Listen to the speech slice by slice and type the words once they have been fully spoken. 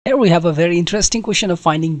we have a very interesting question of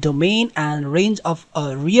finding domain and range of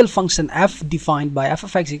a real function f defined by f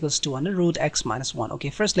of x equals to under root x minus 1.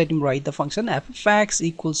 Okay, first let me write the function f of x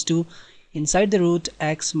equals to inside the root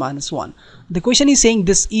x minus 1. The question is saying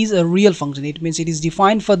this is a real function. It means it is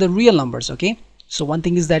defined for the real numbers. Okay, so one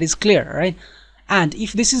thing is that is clear, right? And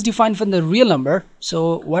if this is defined from the real number,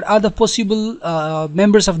 so what are the possible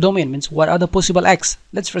members of domain? Means what are the possible x?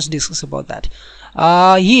 Let's first discuss about that.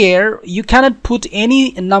 Here you cannot put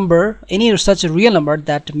any number, any such a real number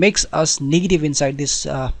that makes us negative inside this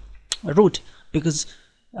root, because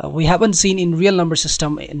we haven't seen in real number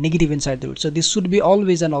system negative inside the root. So this should be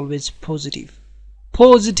always and always positive.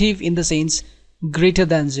 Positive in the sense greater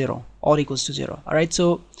than 0 or equals to 0. All right,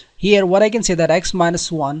 so here what I can say that x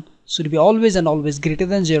minus 1 should be always and always greater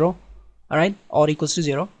than 0, all right, or equals to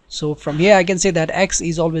 0. So from here I can say that x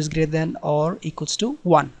is always greater than or equals to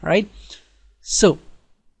 1, right? So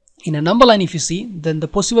in a number line, if you see, then the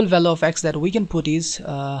possible value of x that we can put is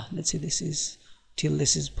let's say this is till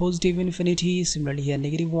this is positive infinity, similarly here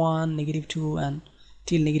negative 1, negative 2, and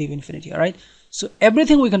till negative infinity. All right, so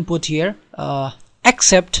everything we can put here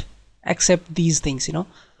except these things, you know,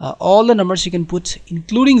 all the numbers you can put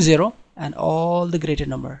including 0 and all the greater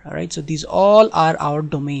number. All right, so these all are our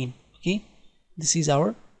domain. Okay, this is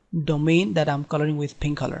our domain that I'm coloring with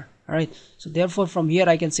pink color. All right, so therefore from here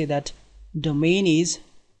I can say that domain is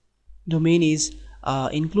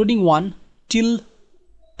including 1 till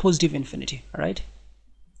positive infinity. All right,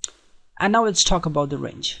 and now let's talk about the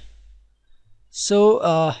range. So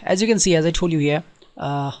as you can see, as I told you here,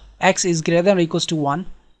 x is greater than or equals to 1.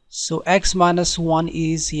 So x minus 1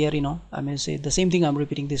 is here, you know, I'm going to say the same thing, I'm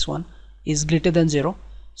repeating this one, is greater than 0.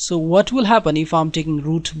 So what will happen if I'm taking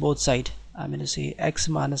root both side? I'm going to say x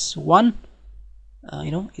minus 1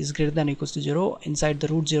 you know, is greater than or equals to 0. Inside the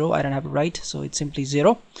root 0 I don't have to write, so it's simply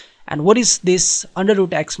 0. And what is this under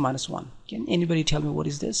root x minus 1? Can anybody tell me what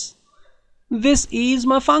is this? This is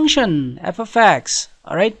my function f of x.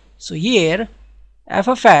 All right, so here f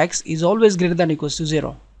of x is always greater than or equals to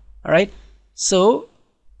 0. All right, so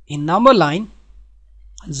in number line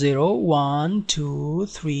 0, 1, 2,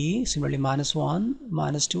 3, similarly minus 1,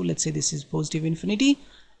 minus 2, let's say this is positive infinity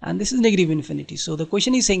and this is negative infinity. So the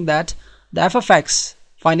question is saying that the f of x,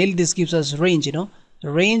 finally this gives us range, you know,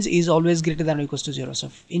 the range is always greater than or equals to 0.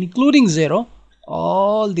 So including 0,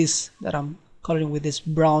 all this that I'm coloring with this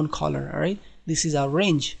brown color, all right, this is our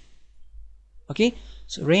range. Okay,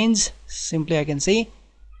 so range, simply I can say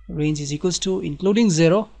range is equals to including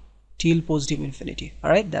 0 till positive infinity. All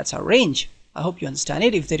right, that's our range. I hope you understand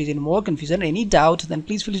it. If there is any more confusion, any doubt, then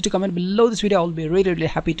please feel free to comment below this video. I'll be really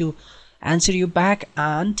happy to answer you back,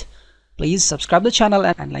 and please subscribe the channel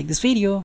and like this video.